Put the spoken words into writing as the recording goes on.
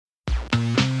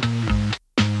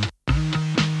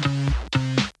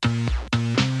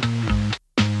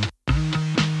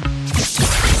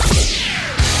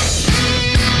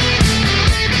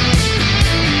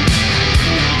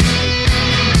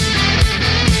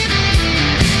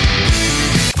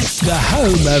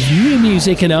home of new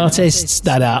music and artists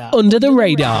that are under the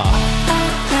radar.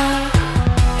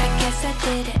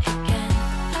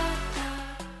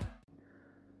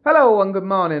 Hello and good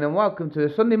morning and welcome to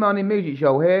the Sunday morning music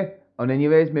show here on In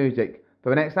Your Ears Music. For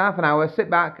the next half an hour,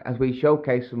 sit back as we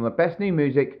showcase some of the best new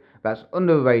music that's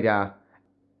under the radar.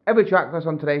 Every track that's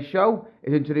on today's show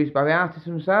is introduced by the artists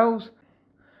themselves.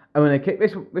 I'm going to kick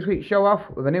this week's show off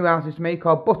with a new artist to me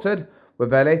called Buttered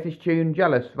with their latest tune,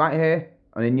 Jealous, right here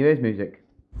on In Your Ears Music.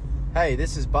 Hey,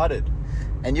 this is Buttered,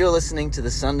 and you're listening to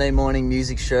the Sunday morning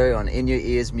music show on In Your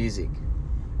Ears Music.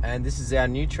 And this is our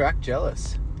new track,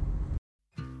 Jealous.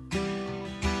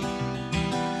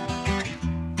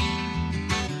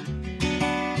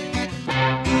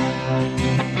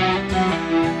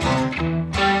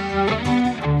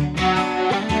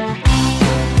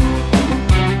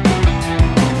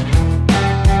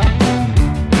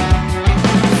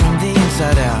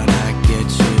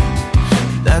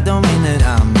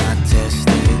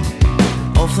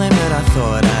 Flame that I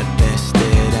thought I'd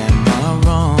bested, am I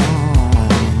wrong?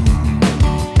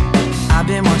 I've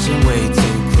been watching way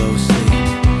too closely,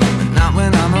 but not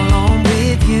when I'm alone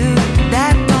with you.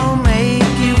 That don't make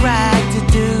you right to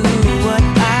do what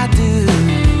I do.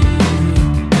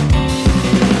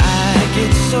 I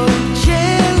get so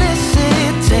jealous,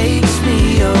 it takes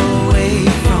me away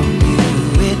from you.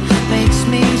 It makes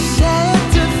me sad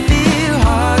to feel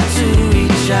hard to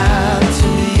reach out to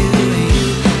you.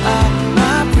 You are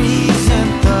reason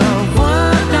the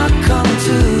one I come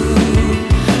to.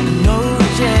 No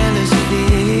jealous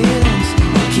feelings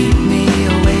keep me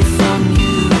away from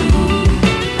you.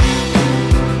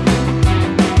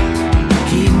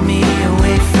 Keep me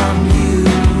away from you.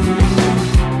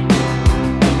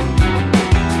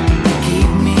 Keep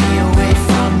me away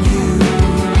from you.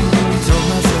 Told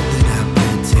myself that I'd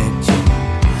protect you,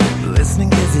 but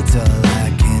listening is it's all I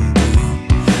can do.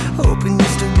 Hoping you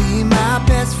still be my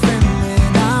best friend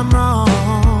when I'm wrong.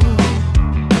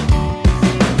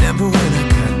 Remember when I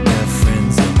cut my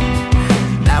friends up?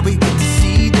 Now we get to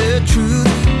see the truth.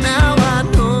 Now I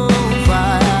know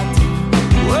why I do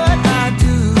what I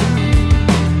do.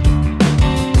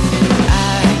 I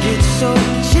get so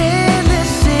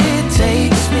jealous, it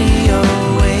takes me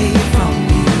away from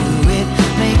you. It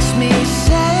makes me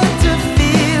sad to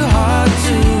feel hard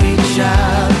to reach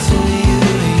out to you.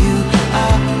 You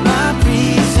are my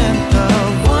reason, the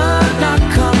one I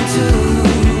come to.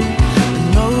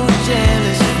 No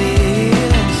jealous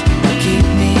feelings keep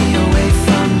me away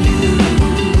from you.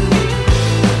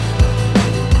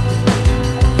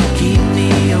 Keep me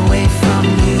away from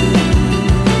you.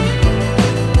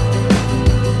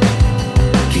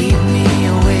 Keep me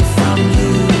away from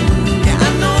you. Yeah, I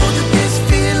know that this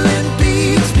feeling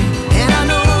beats me, and I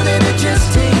know that it just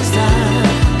takes time,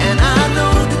 and I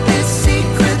know that this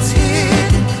secret's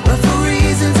hidden, but for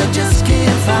reasons I just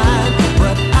can't find.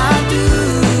 What I do,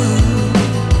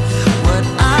 what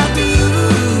I do,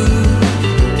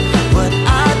 what I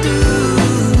do,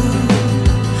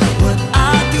 what I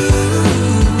do.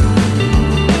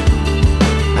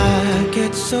 I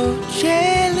get so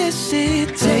jealous,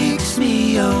 it takes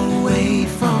me away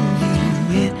from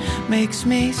you. It makes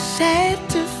me sad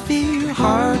to feel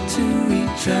hard to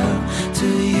reach out to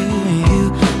you.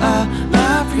 You are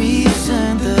my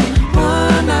reason, the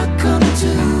one I come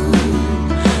to.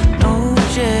 No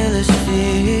jealous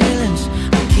feelings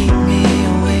keep me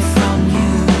away from you.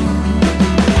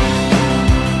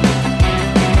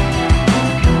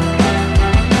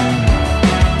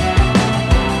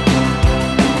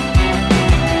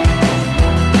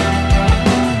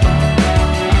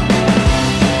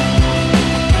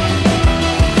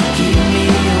 Keep me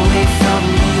away from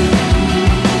you.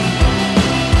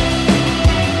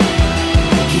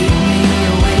 Keep me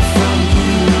away from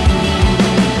you.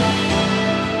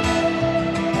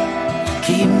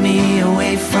 Keep me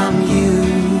away from you.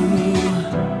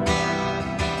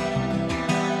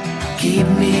 Keep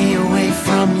me away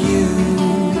from you.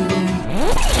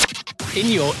 In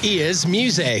Your Ears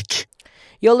Music.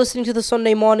 You're listening to the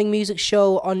Sunday morning music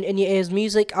show on In Your Ears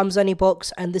Music. I'm Zeny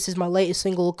Bux, and this is my latest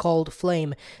single called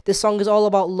Flame. This song is all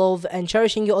about love and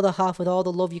cherishing your other half with all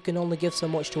the love you can only give so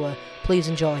much to her. Please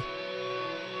enjoy.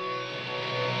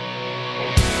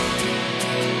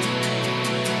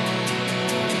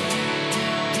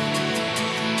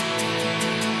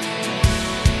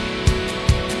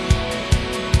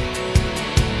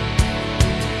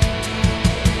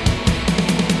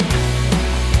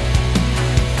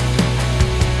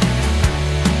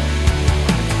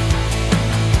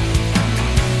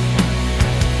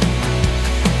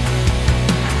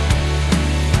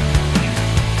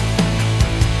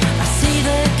 I see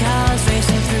the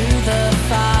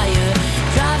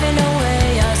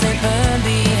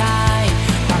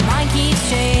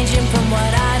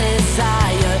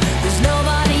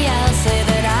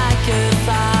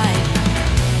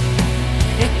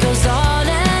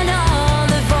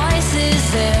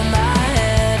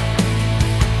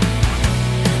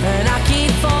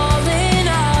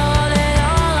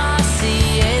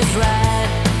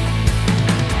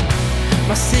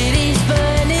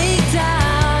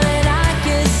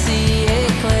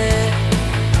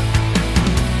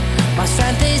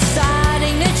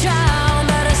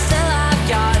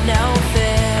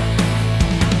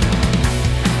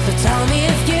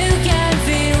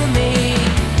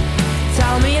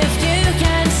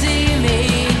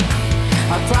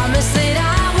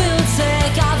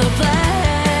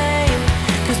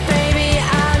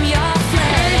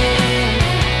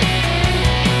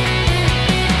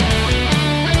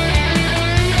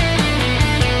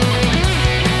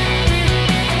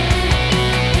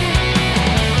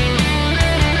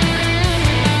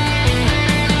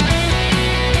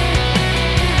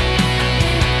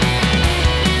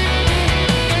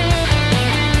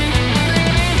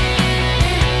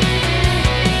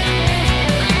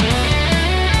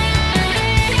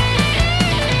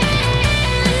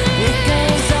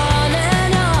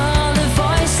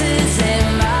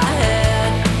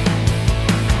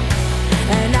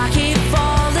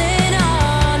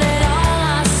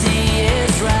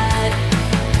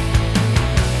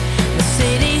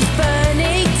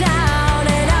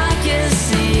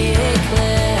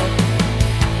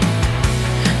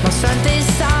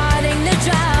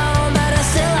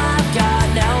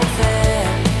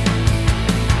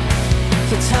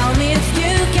So tell me if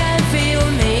you can feel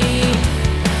me.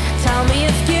 Tell me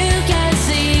if you can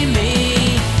see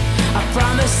me. I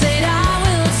promise that I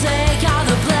will take all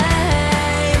the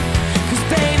blame. 'Cause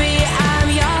baby, I'm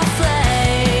your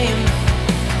flame.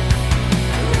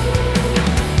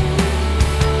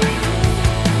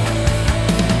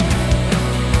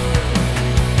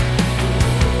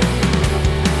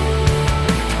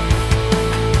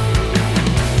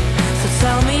 So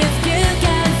tell me if you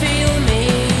can feel me.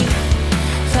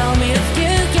 Tell me if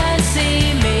you can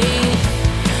see me.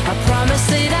 I promise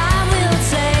that I will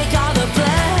take all the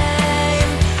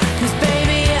blame. 'Cause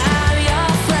baby, I'm your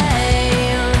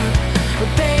flame.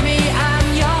 Baby, I'm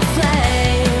your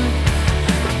flame.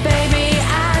 Baby,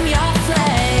 I'm your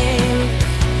flame.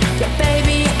 Yeah,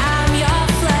 baby, I'm your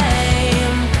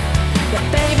flame. Yeah,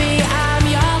 baby, I'm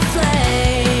your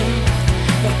flame.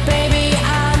 Yeah, baby,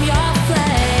 I'm your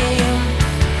flame.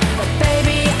 Yeah,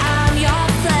 baby, I'm your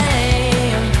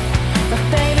flame. Yeah,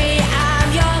 baby, I'm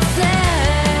your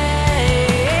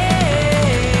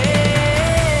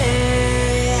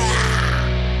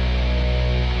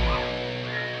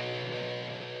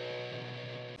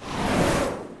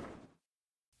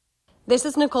This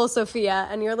is Nicole Sophia,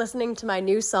 and you're listening to my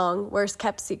new song, Worst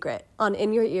Kept Secret, on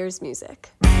In Your Ears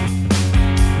Music.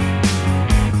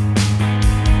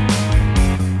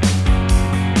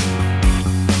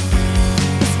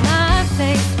 Is my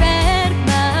face red?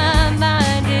 My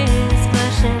mind is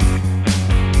blushing.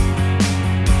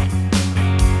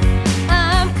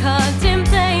 I'm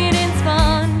contemplating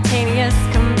spontaneous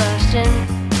combustion.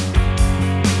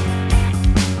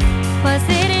 Was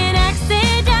it an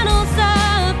accidental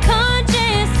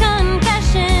subconscious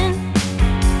confession?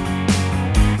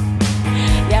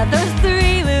 Yeah, those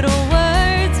three little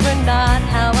words were not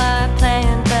how I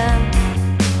planned them.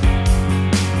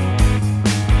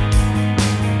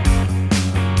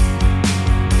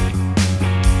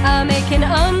 I make an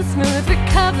unsmooth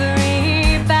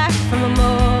recovery back from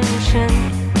emotion.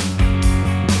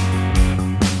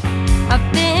 I've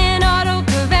been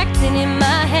auto-correcting in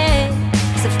my head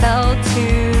 'cause it felt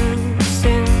too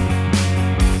soon.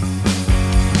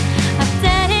 I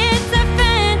said it's a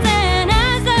friend and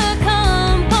as a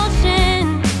compulsion.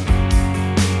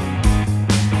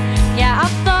 Yeah,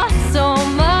 I've thought so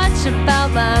much about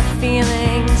my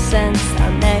feelings since I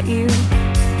met you.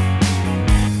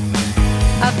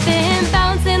 I've been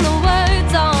bouncing the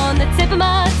words on the tip of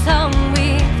my tongue. We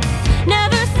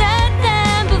never said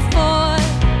them before.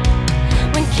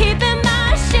 When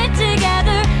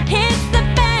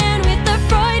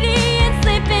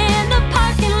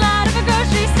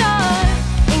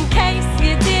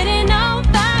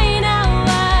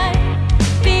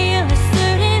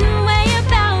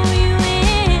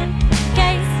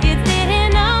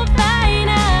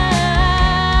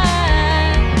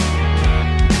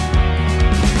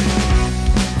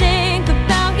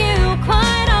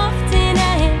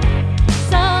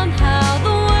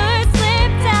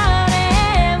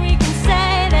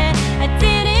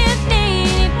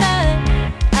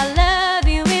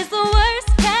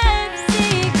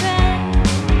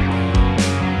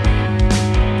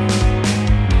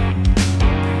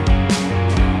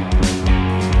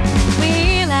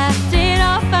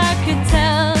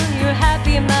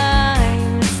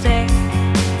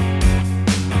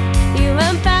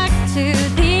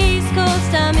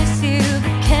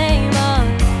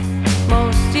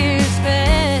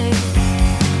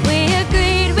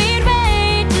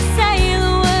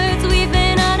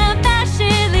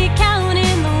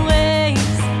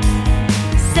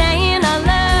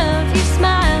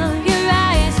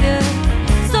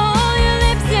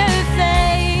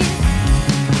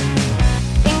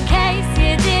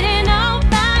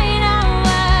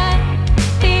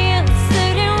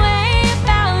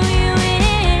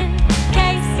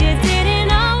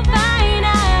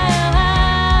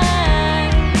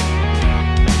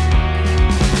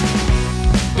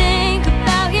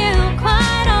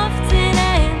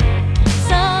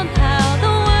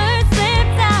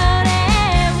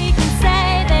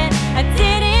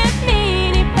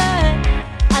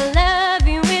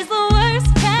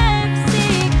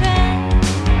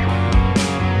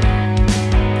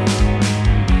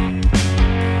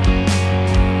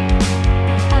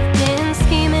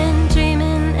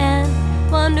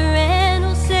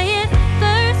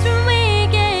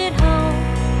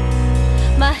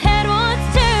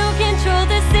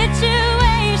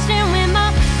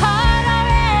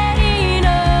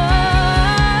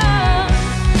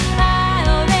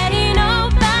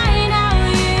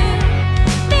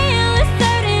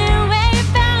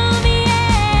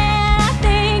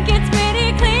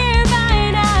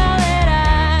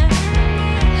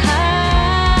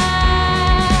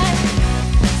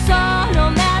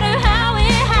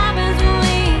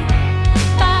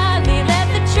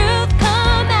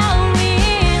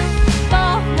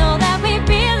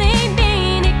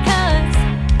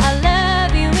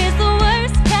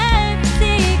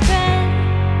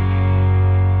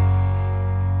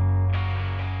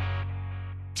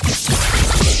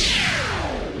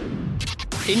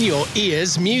In Your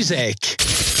Ears Music.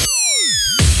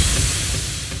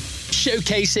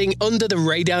 Showcasing under the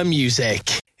radar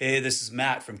music. Hey, this is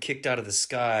Matt from Kicked Out of the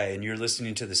Sky, and you're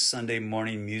listening to the Sunday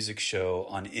Morning Music Show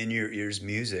on In Your Ears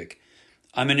Music.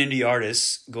 I'm an indie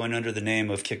artist going under the name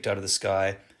of Kicked Out of the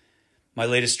Sky. My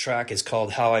latest track is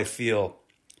called How I Feel.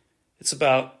 It's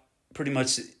about pretty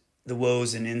much the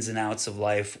woes and ins and outs of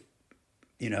life,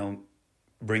 you know,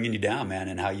 bringing you down, man,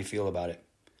 and how you feel about it.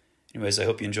 Anyways, I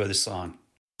hope you enjoy this song.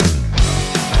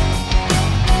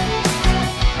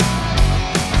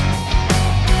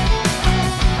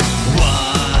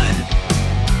 One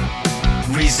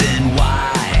reason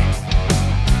why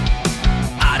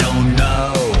I don't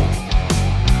know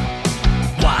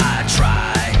why I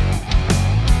try.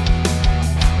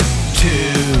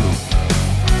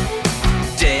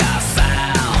 Today I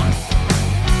found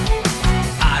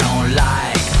I don't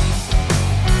like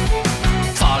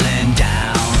falling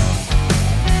down.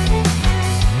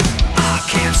 I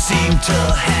can't seem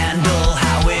to handle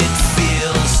how it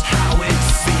feels, how it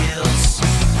feels.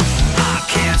 I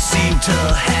can't seem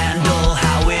to handle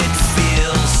how it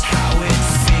feels, how it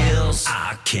feels.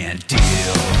 I can't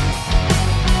deal.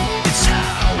 It's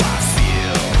how I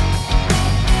feel.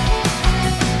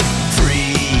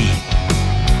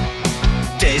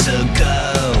 3 days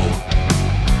ago,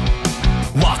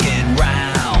 walking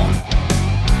round,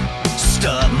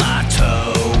 stubbed my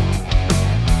toe.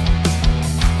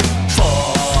 4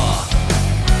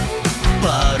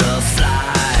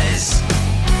 butterflies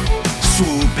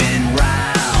swooping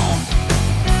round,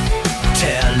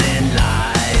 telling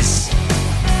lies.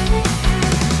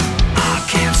 I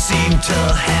can't seem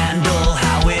to handle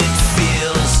how it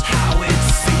feels, how it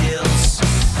feels.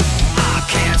 I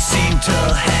can't seem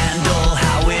to handle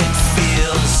how it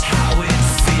feels, how it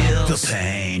feels. The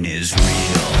pain is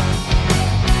real.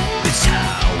 It's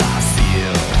how I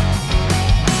feel.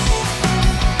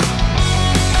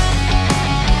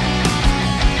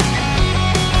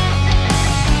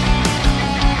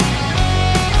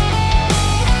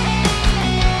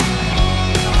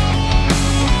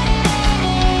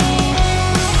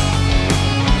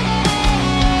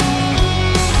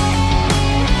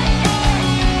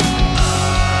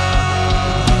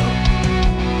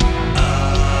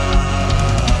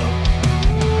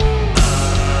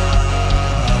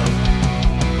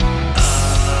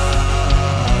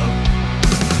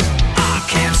 I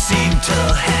can't seem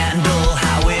to handle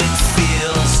how it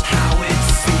feels, how it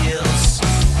feels.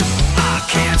 I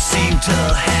can't seem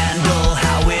to handle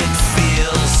how it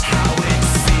feels, how it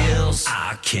feels.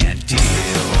 I can't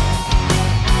deal.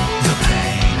 The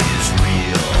pain is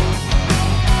real.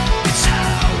 It's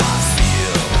how I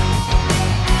feel.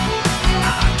 I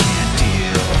can't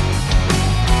deal.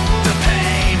 The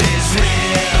pain is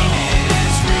real.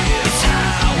 It's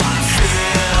how I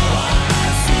feel.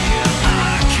 I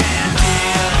can't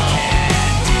deal.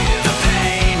 The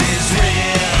pain is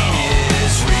real.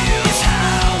 It's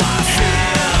how I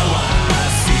feel.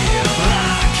 I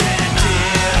can't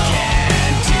deal.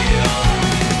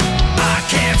 I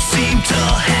can't seem to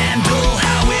handle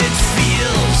how it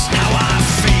feels, how I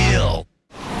feel.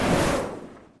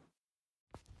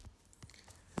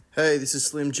 Hey, this is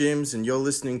Slim Jimz, and you're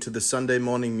listening to the Sunday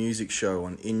Morning Music Show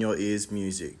on In Your Ears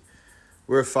Music.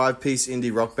 We're a 5-piece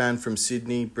indie rock band from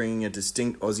Sydney, bringing a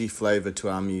distinct Aussie flavour to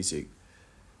our music.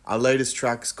 Our latest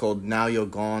track's called Now You're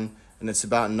Gone, and it's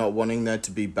about not wanting there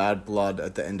to be bad blood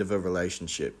at the end of a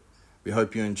relationship. We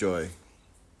hope you enjoy.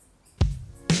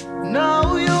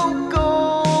 Now you're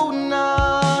gone,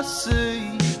 I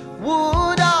see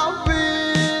what I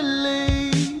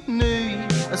really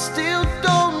need. I still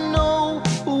don't know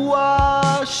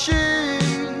why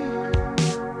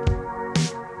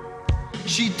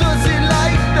she does it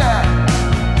like that.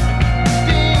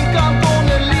 Think I'm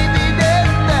gonna leave it at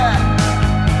that.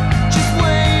 Just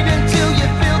wait until you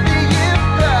feel the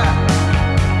impact.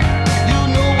 You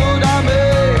know what I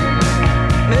mean.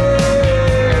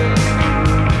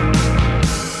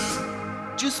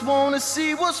 Just wanna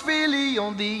see what's really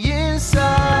on the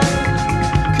inside.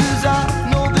 'Cause I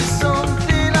know there's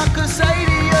something I could say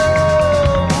to you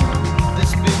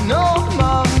that's been on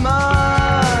my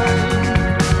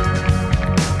mind.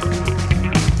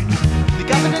 You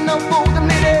got it enough for the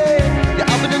minute, you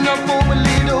have it enough for a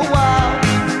little while.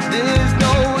 There's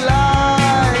no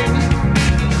lie.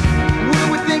 Who do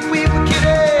we think we were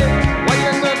kidding? Why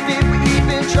on earth did we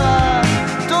even try?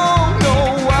 Don't know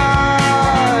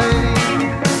why.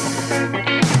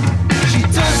 She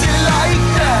does it like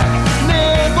that.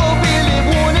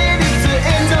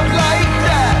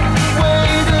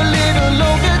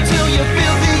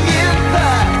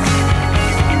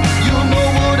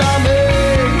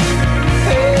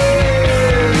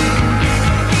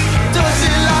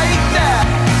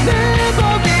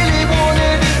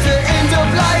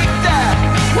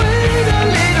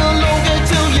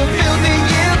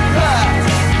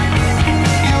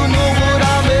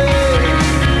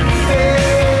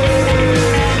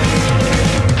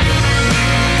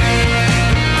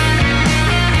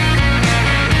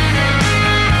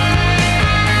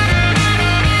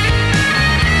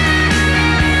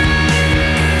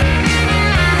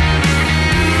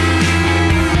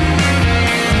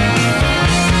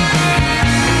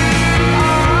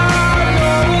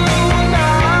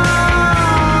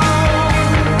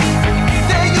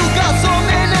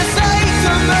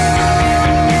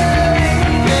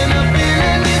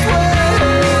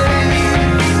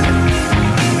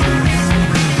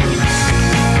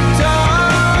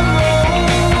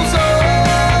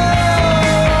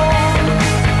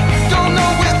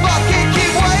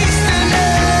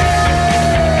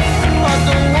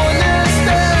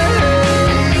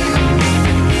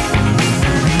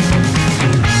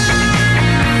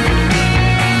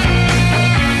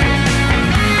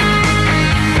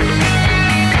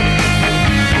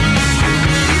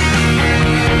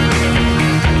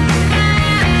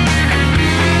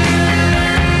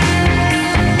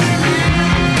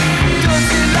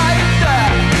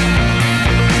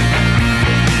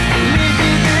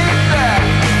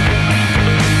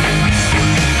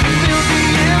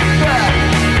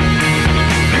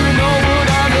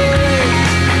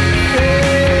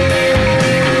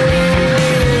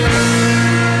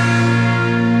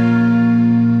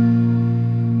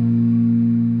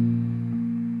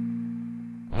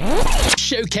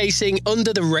 showcasing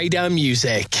under the radar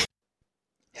music.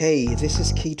 Hey, this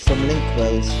is Keith from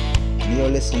Linkwells, and you're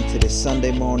listening to the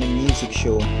Sunday Morning Music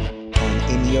Show on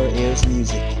In Your Ears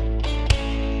Music.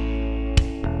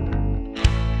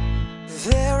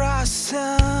 There are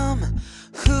some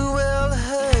who will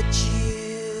hurt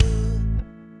you.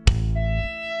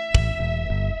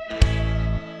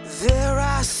 There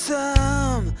are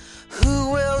some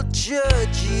who will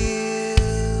judge you.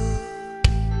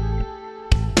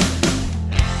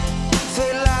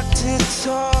 They like to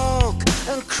talk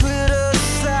and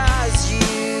criticize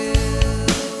you.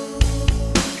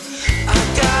 I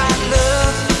got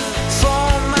love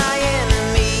for my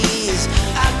enemies.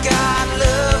 I got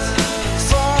love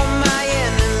for my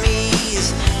enemies.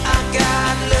 I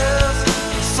got love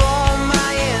for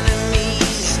my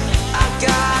enemies. I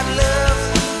got love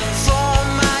for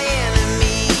my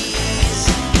enemies.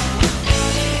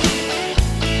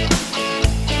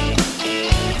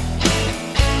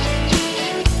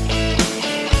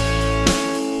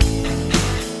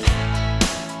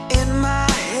 In my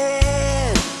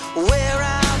head, where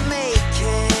I'm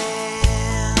making,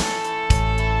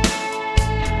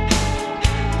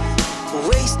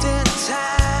 wasting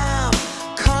time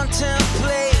contemplating.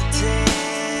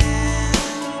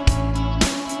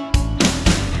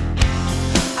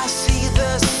 I see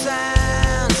the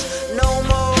signs, no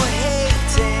more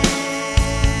hating.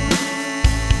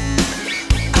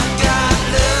 I got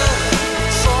love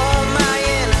for my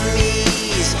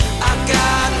enemies. I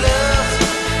got love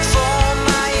for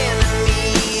my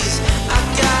enemies. I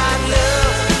got love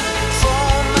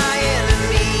for my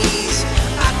enemies.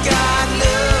 I got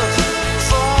love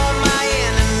for my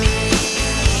enemies.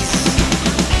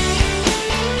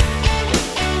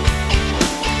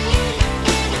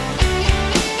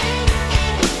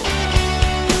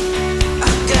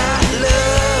 I got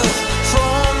love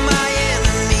for my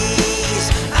enemies.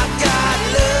 I got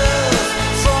love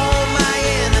for my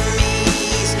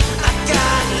enemies. I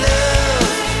got love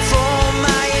for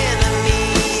my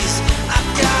enemies. I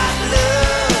got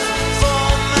love for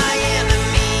my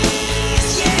enemies.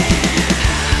 Yeah.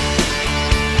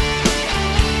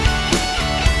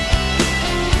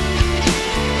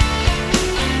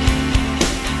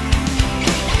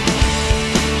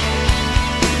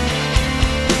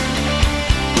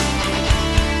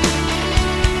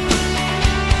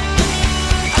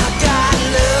 I got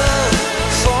love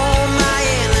for my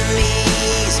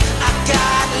enemies. I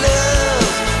got love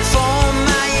for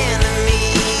my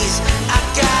enemies. I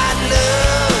got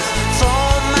love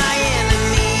for my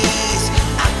enemies.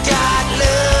 I got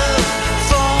love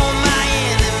for my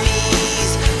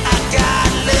enemies. I got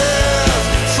love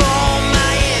for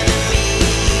my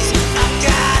enemies. I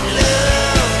got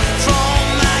love for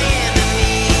my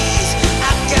enemies.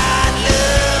 I got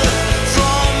love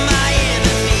for my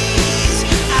enemies.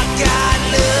 I got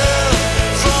love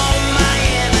for my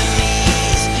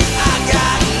enemies. I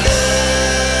got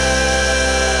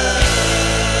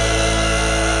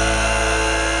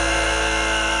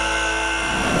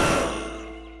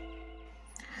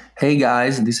Hey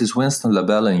guys, this is Winston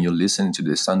Labell and you're listening to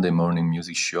the Sunday Morning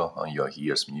Music Show on Your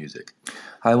Ears Music.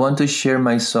 I want to share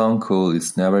my song called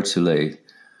It's Never Too Late.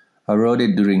 I wrote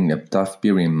it during a tough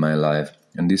period in my life,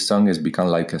 and this song has become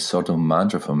like a sort of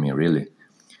mantra for me, really.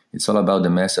 It's all about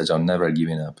the message of never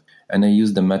giving up. And I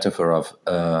use the metaphor of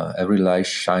every light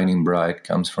shining bright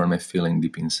comes from a feeling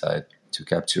deep inside to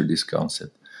capture this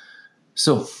concept.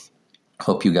 So,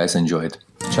 hope you guys enjoy it.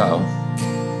 Ciao.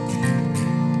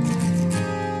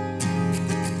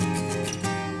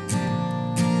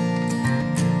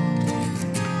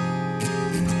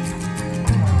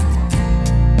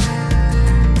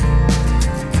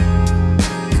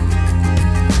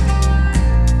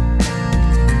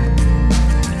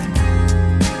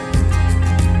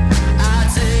 I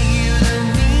take you to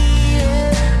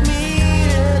meet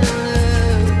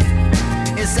love.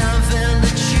 It's something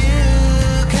that you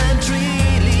can't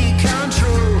really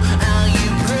control. And you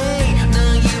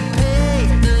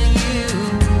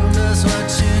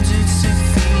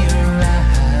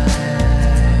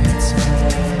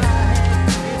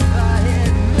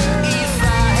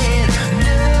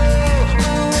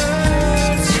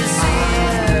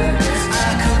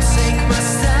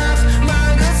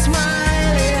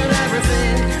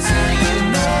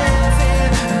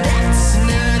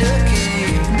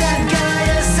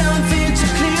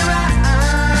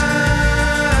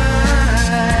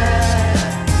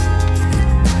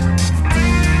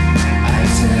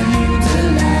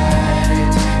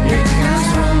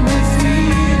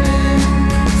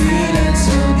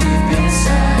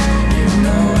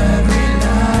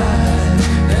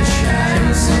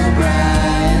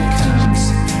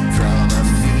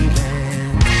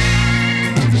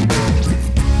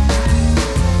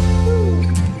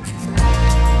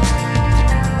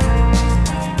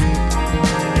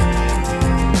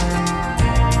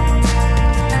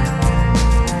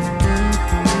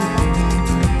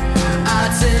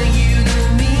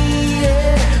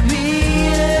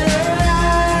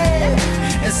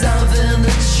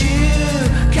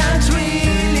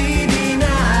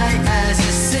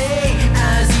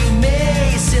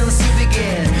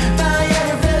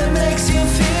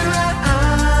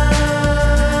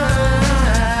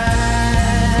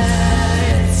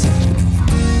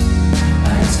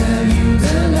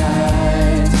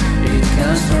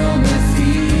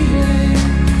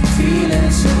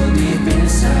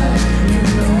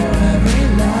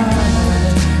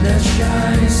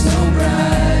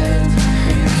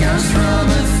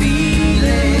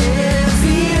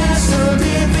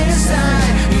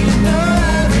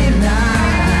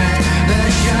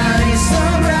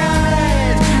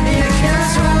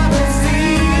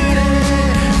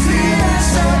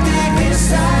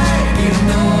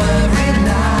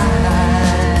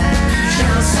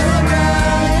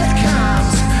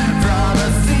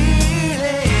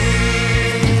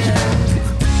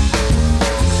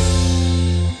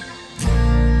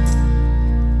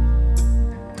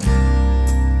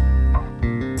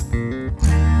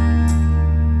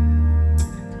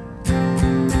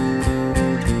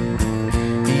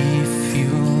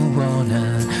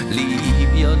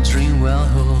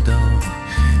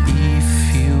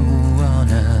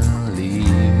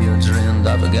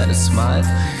smile.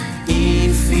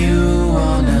 If you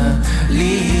wanna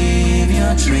live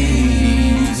your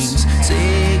dreams,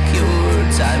 take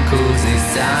your time, 'cause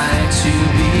it's time to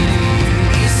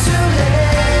believe. It's too late,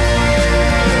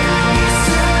 it's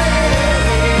too late,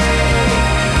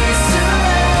 it's too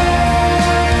late.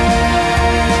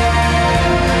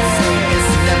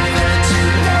 It's never too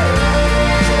late, too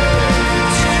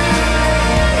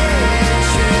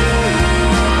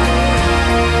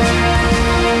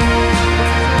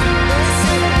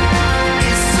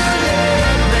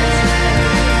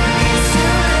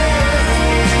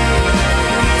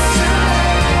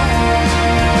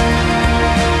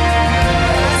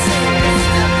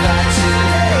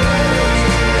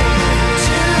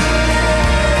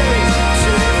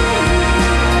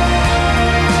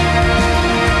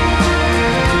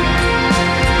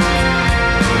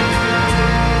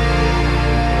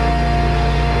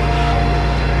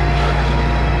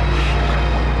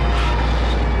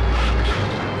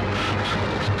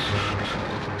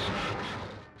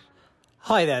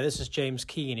Hi there, this is James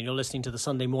Keane, and you're listening to the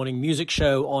Sunday Morning Music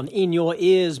Show on In Your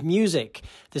Ears Music.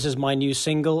 This is my new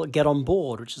single, Get On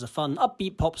Board, which is a fun,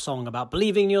 upbeat pop song about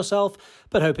believing in yourself,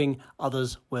 but hoping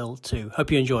others will too.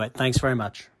 Hope you enjoy it. Thanks very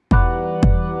much.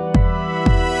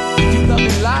 If you love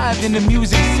it live, then the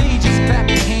music see, just clap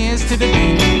your hands to the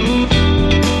beat.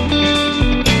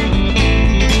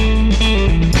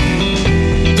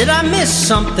 Did I miss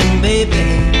something, baby?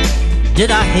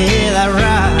 Did I hear that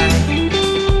right?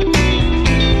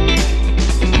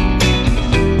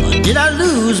 Did I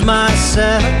lose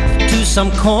myself to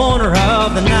some corner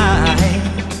of the night?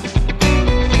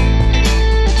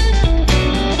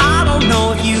 I don't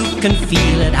know if you can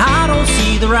feel it, I don't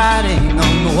see the writing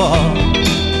on the wall.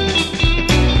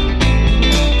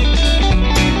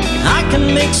 I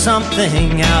can make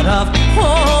something out of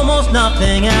almost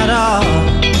nothing at all.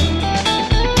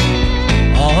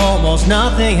 Almost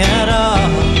nothing at all.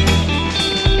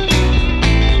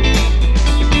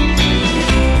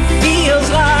 Feels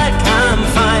like I'm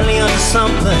finally onto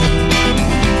something.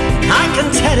 I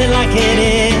can tell it like it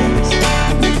is.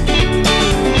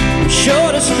 I'm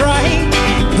sure to strike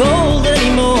gold any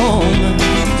moment.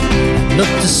 Look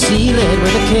to seal it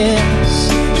with a kiss.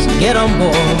 So get on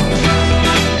board.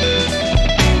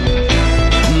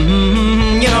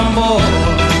 Get on board.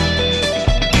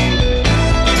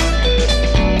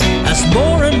 As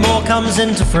more and more comes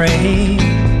into frame,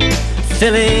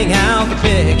 filling out the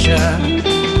picture.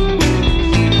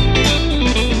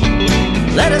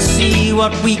 Let us see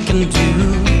what we can do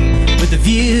with a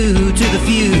view to the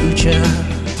future.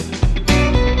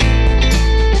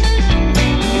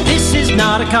 This is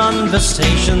not a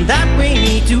conversation that we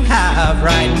need to have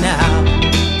right now.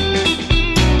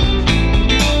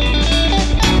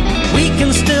 We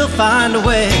can still find a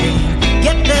way,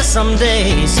 get there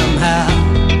someday, somehow.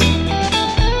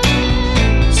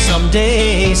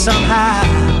 Someday, somehow.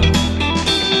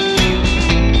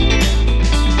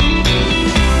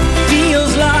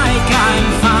 Feels like I'm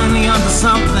finally onto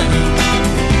something,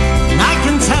 and I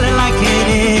can tell it like it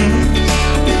is.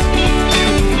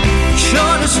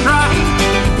 Sure to strike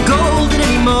gold at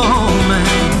any moment.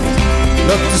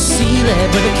 Look to seal it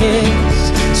with a kiss.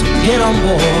 So get on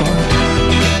board.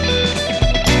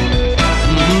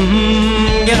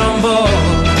 Get on board.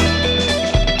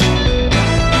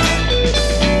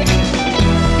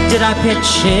 Did I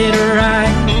pitch it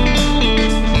right?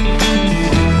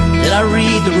 Did I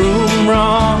read the room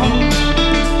wrong?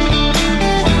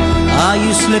 Are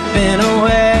you slipping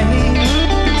away?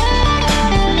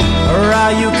 Or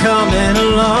are you coming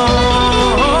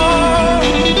along?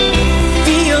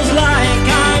 Feels like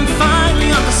I'm finally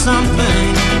onto something,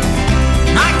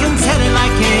 and I can tell it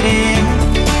like it is.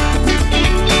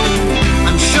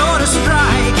 I'm sure to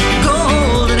strike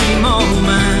gold at any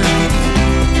moment.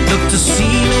 Look to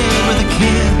seal it with a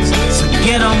kiss. So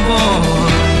get on board.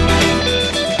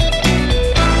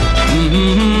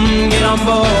 Get on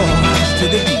board. To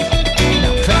the beat.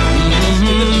 Now clap your hands to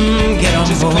the beat. Get on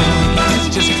just board. Clap your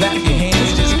hands, just clap your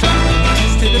hands, just clap your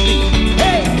hands to the beat.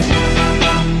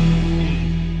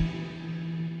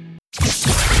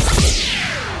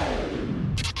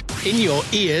 Hey! In Your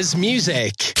Ears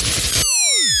Music.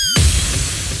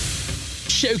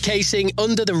 Showcasing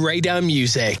under the radar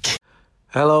music.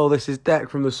 Hello, this is Deck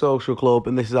from the Social Club,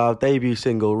 and this is our debut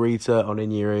single, Rita, on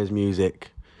In Your Ears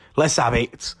Music. Let's have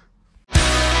it!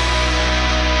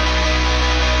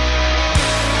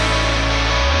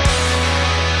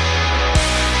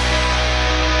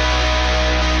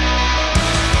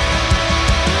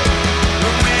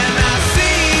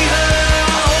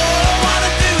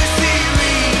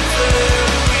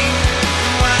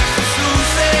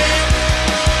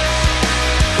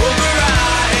 Over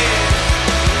right.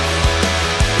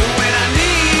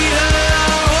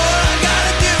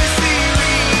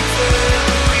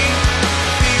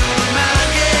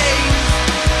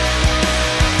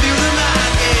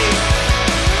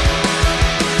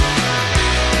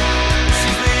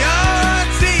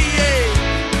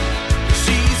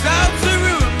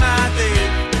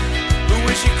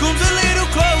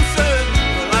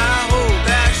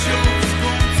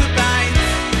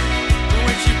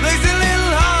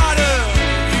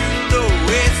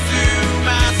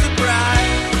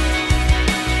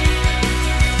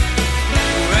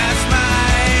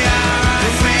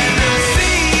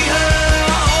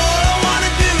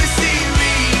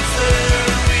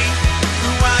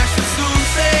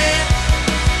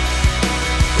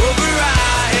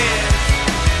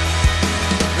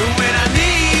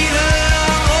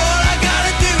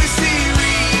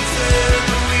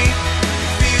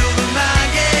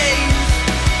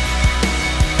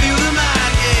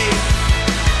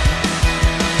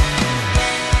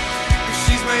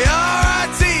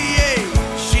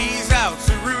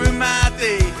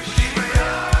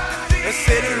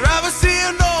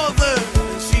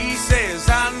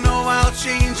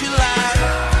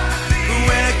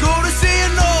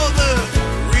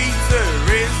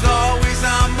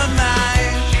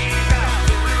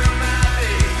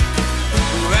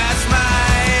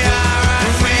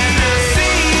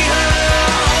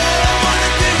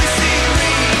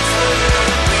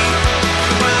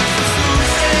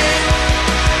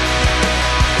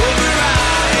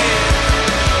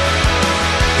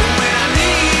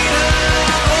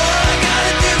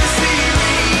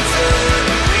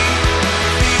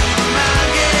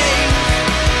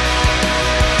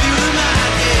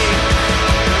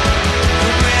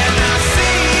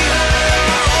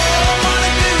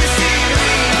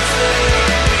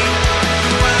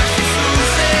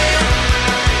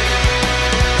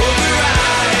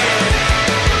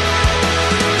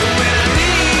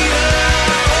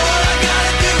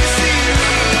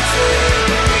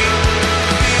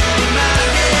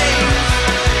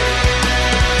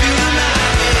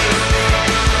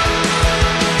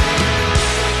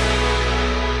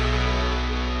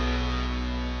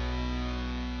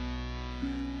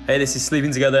 Hey, this is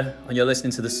Sleeping Together, and you're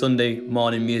listening to the Sunday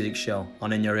Morning Music Show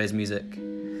on In Your Ears Music.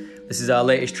 This is our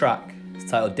latest track. It's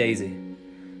titled Daisy.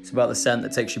 It's about the scent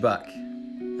that takes you back.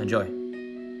 Enjoy.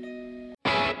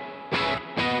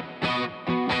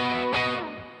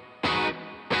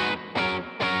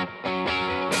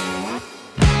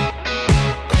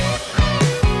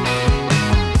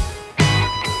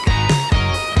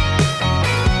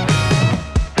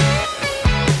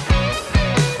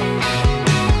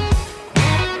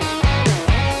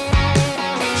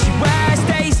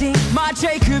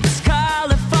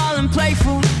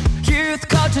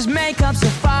 Makeup so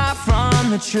far from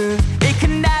the truth. It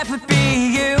can never be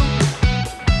you.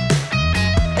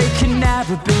 It can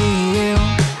never be you.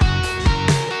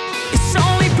 It's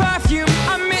only perfume.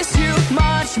 I miss you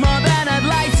much more than I'd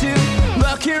like to.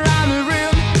 Looking around the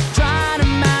room, trying to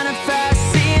manifest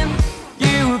seeing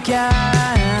you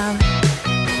again.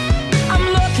 I'm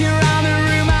looking around the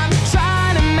room, I'm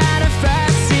trying to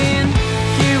manifest seeing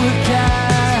you again.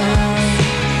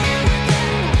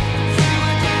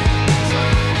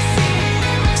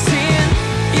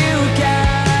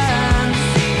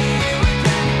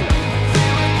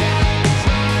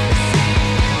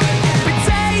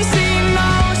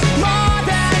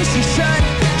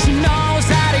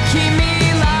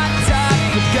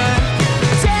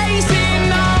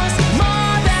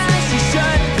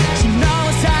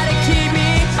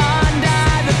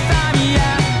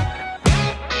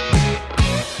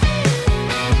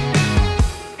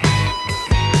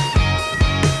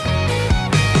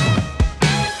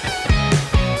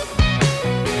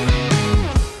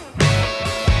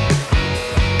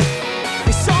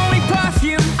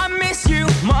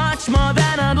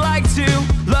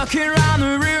 Looking around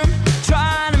the room,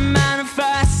 trying to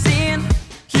manifest seeing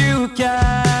you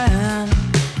again.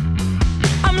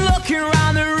 I'm looking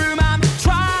around the room, I'm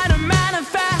trying to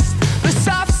manifest the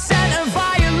soft scent of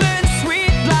violence,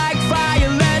 sweet like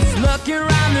violets. Looking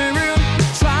around the room,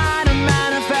 trying to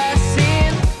manifest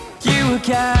seeing you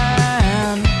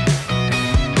again.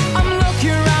 I'm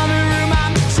looking around the room,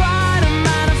 I'm trying to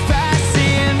manifest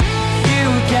seeing you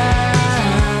again.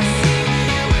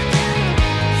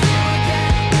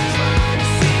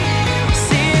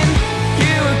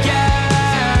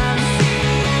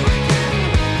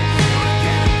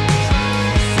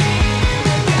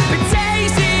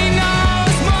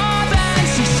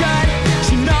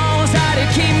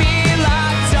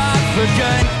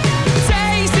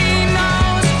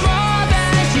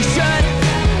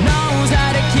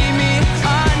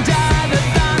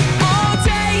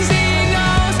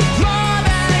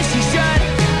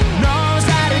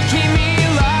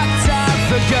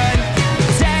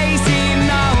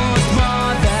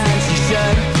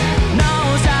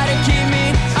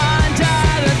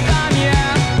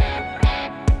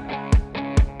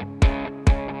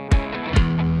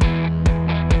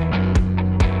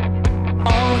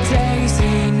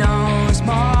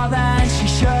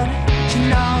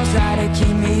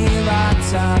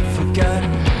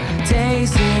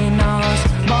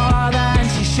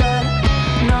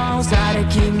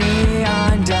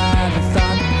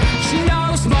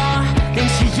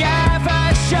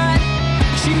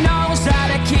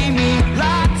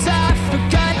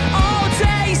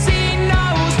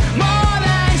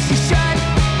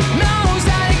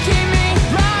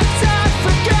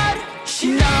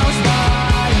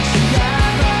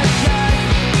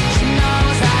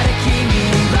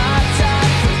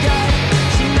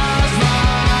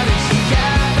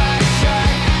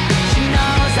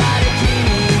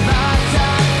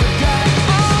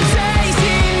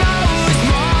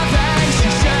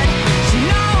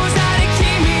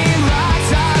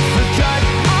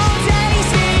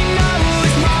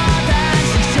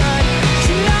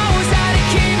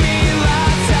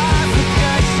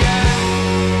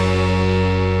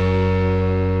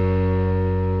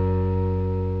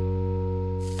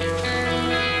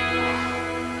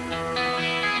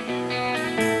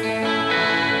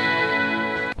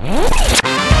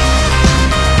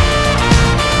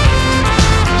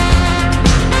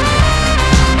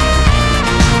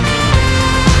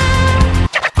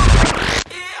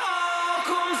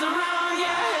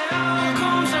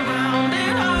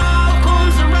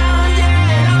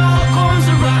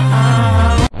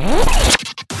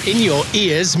 In Your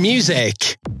Ears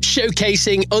Music,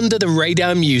 showcasing under the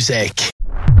radar music.